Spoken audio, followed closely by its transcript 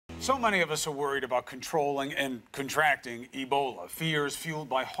So many of us are worried about controlling and contracting Ebola. Fears fueled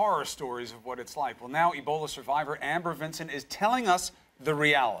by horror stories of what it's like. Well, now Ebola survivor Amber Vinson is telling us the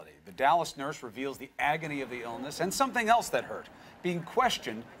reality. The Dallas nurse reveals the agony of the illness and something else that hurt, being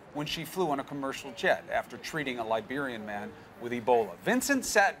questioned when she flew on a commercial jet after treating a Liberian man with Ebola. Vinson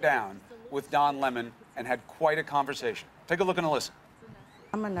sat down with Don Lemon and had quite a conversation. Take a look and a listen.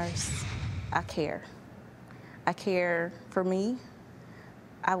 I'm a nurse. I care. I care for me.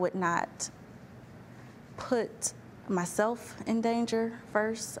 I would not put myself in danger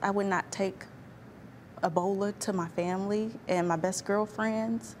first. I would not take Ebola to my family and my best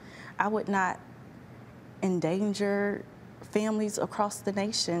girlfriends. I would not endanger families across the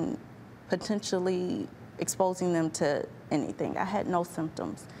nation, potentially exposing them to anything. I had no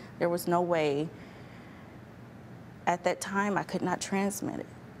symptoms. There was no way. At that time, I could not transmit it.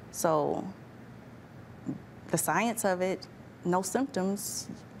 So the science of it, no symptoms,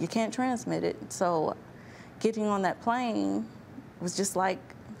 you can't transmit it. So getting on that plane was just like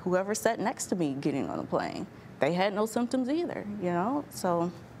whoever sat next to me getting on the plane. They had no symptoms either, you know?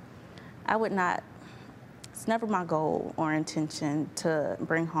 So I would not, it's never my goal or intention to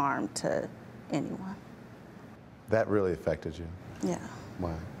bring harm to anyone. That really affected you? Yeah.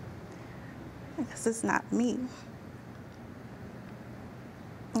 Why? Because it's not me.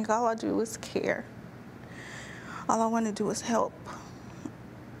 Like, all I do is care. All I want to do is help.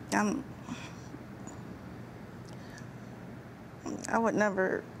 I would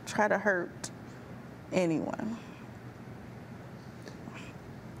never try to hurt anyone.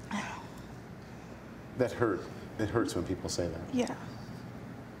 That hurt. It hurts when people say that. Yeah,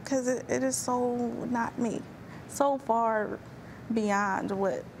 because it is so not me. So far beyond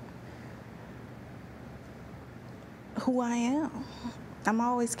who I am. I'm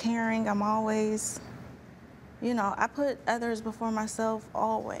always caring, I'm always, you know, I put others before myself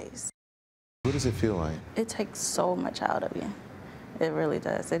always. What does it feel like? It takes so much out of you. It really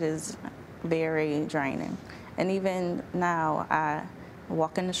does. It is very draining. And even now, I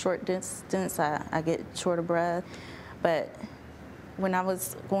walk in a short distance, I get short of breath. But when I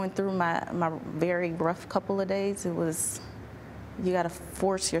was going through my very rough couple of days, it was, you gotta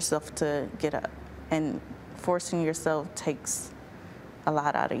force yourself to get up. And forcing yourself takes a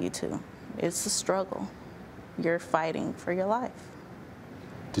lot out of you too. It's a struggle. You're fighting for your life.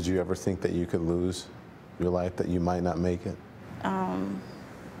 Did you ever think that you could lose your life, that you might not make it?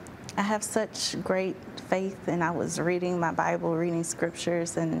 I have such great faith, and I was reading my Bible, reading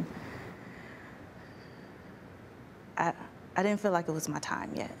scriptures, and I didn't feel like it was my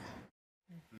time yet.